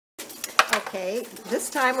Okay, this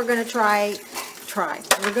time we're going to try.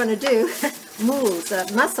 We're going to do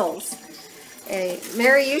mussels.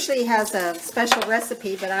 Mary usually has a special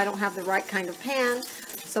recipe, but I don't have the right kind of pan,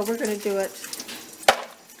 so we're going to do it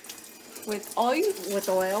with oil. With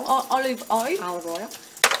oil. Olive oil. Olive oil.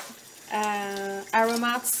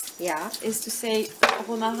 Aromats. Yeah. Is to say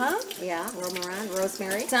romarin. Yeah, romarin,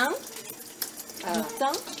 rosemary. Thym.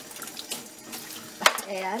 Thym.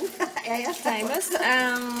 And famous.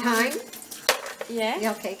 Thyme.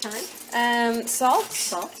 Yeah. Okay, thyme. Salt.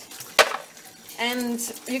 Salt. And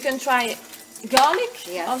you can try garlic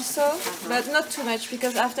also, but not too much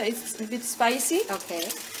because after it's a bit spicy. Okay.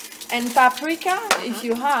 And paprika, if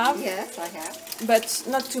you have. Yes, I have. But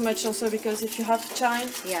not too much also because if you have child.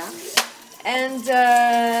 Yeah. And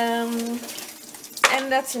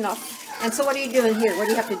that's enough. And so what are you doing here? What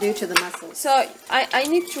do you have to do to the mussels? So I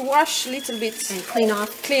need to wash a little bit. And clean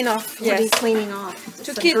off? Clean off, yes. What are you cleaning off?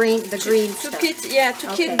 To the keep green To stuff. keep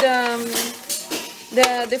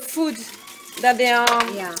the food that they are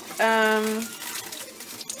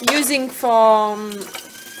using for.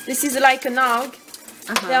 This is like an alg.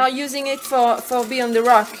 They are using it for being on the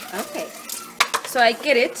rock. Okay. So I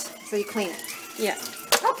get it. So you clean it. Yeah.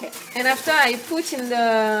 Okay. And after I put in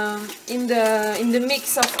the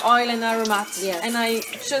mix of oil and aromats. Yes. And I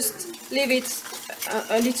just leave it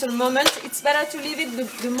a little moment. It's better to leave it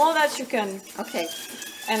the more that you can. Okay.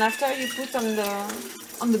 And after you put on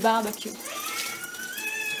the barbecue.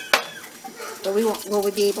 But will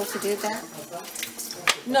we be able to do that?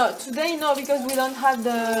 No, today no, because we don't have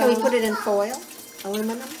the. Can we put it in foil?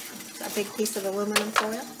 Aluminum? A big piece of aluminum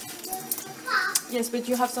foil? Yes, but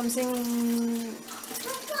you have something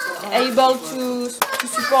able to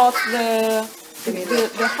support the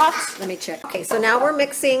hot. Let me check. Okay, so now we're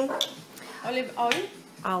mixing olive oil.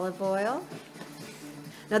 Olive oil.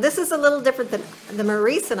 Now this is a little different than the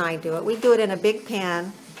Maurice and I do it. We do it in a big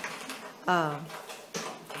pan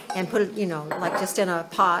and put it, like just in a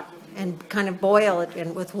pot and kind of boil it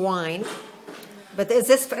with wine. But is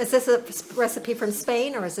this a recipe from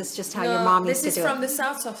Spain, or is this just how your mom used to do it? This is from the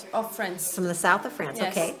south of France. From the south of France,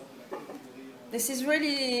 yes. Okay. This is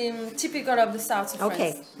really typical of the south of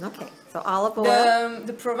France. Okay. So olive oil.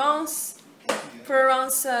 The Provence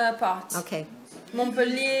part. Okay.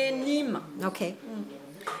 Montpellier, Nîmes. Okay.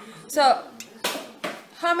 So,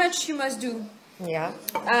 how much you must do? Yeah.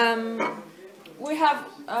 We have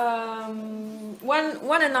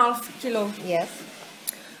 1.5 kilo. Yes.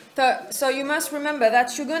 So you must remember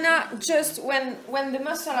that you're gonna just when the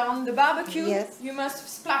mussels are on the barbecue, you must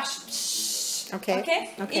splash. Okay.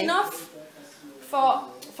 Okay. Enough for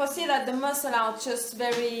see that the mussels are just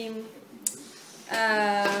very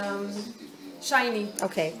shiny.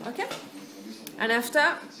 Okay. Okay. And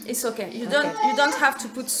after it's okay. You don't have to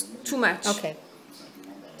put too much. Okay.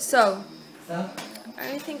 So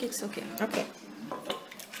I think it's okay. Okay.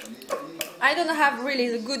 I don't have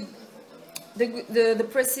really the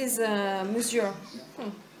precise measure.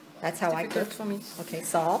 That's how I cook. For me. Okay,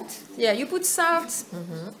 salt. Yeah, you put salt.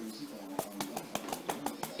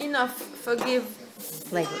 Enough for give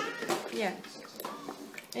flavor. Yeah.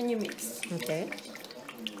 And you mix. Okay.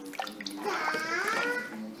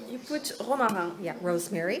 You put romarin. Yeah,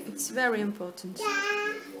 rosemary. It's very important.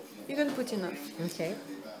 You can put enough. Okay.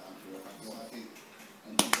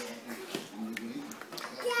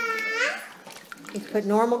 You put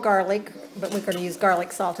normal garlic, but we're going to use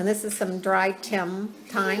garlic salt. And this is some dried thyme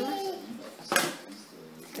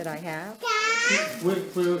that I have. Oui, vous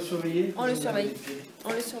pouvez le surveiller. On le surveille.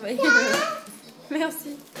 On le surveille.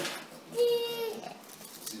 Merci.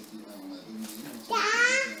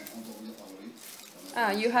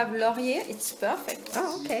 Ah, you have laurier. It's perfect.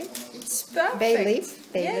 Oh, okay. It's perfect. Bay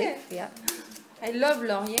leaf. Bay leaf. Yeah. I love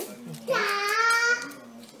laurier. Okay.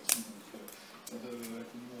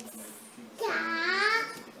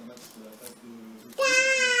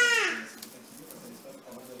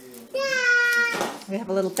 We have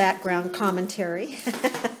a little background commentary.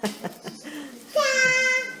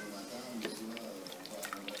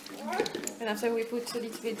 And after we put a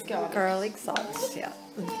little bit garlic. Garlic salt, yeah.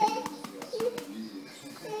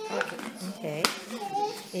 Okay.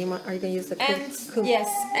 Are you going to use the cook? Yes,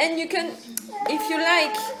 and you can, if you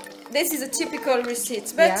like, this is a typical recipe,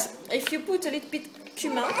 but if you put a little bit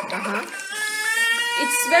cumin,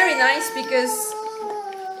 it's very nice because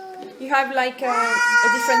you have like a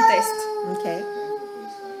different taste. Okay.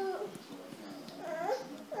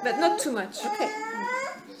 But not too much. Okay.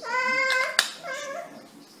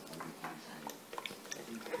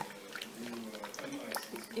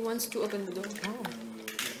 He wants to open the door. Oh.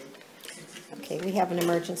 Okay, we have an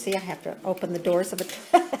emergency. I have to open the doors of a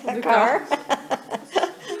car.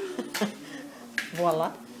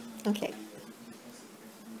 Voila. Okay.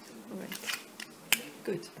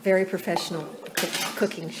 Good. Very professional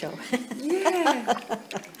cooking show. Yeah.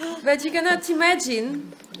 But you cannot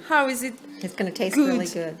imagine how is it. It's going to taste Good. really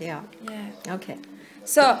good. Yeah. Yeah. Okay.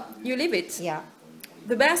 So you leave it. Yeah.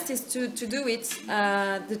 The best is to do it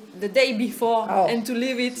the day before and to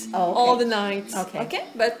leave it all the night. Okay.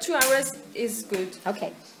 But 2 hours is good.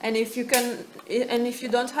 Okay. And if you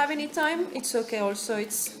don't have any time, it's okay also.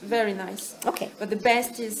 It's very nice. Okay. But the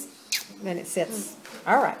best is Then it sits.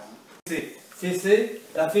 All right. Fessée,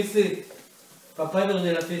 la fessée. Papa va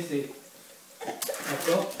donner la fessée.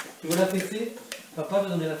 D'accord? Tu veux la fessée? Papa va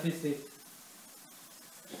donner la fessée.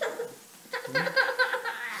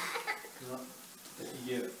 Non,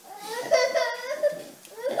 fatigué.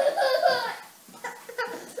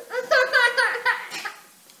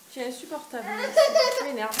 c'est insupportable. Tu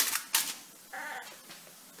m'énerves.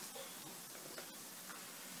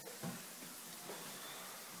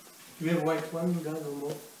 Tu veux white one, là, no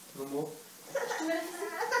more? No more?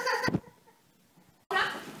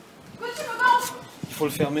 Il faut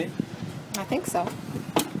le fermer. I think so.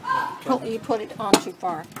 You put it on too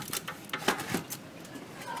far.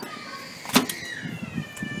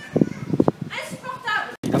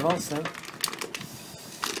 Insupportable. Il avance, hein.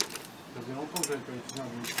 Ça fait longtemps que j'avais pas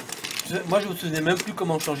été. Moi, je ne me souvenais même plus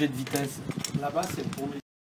comment changer de vitesse. Là-bas, c'est pour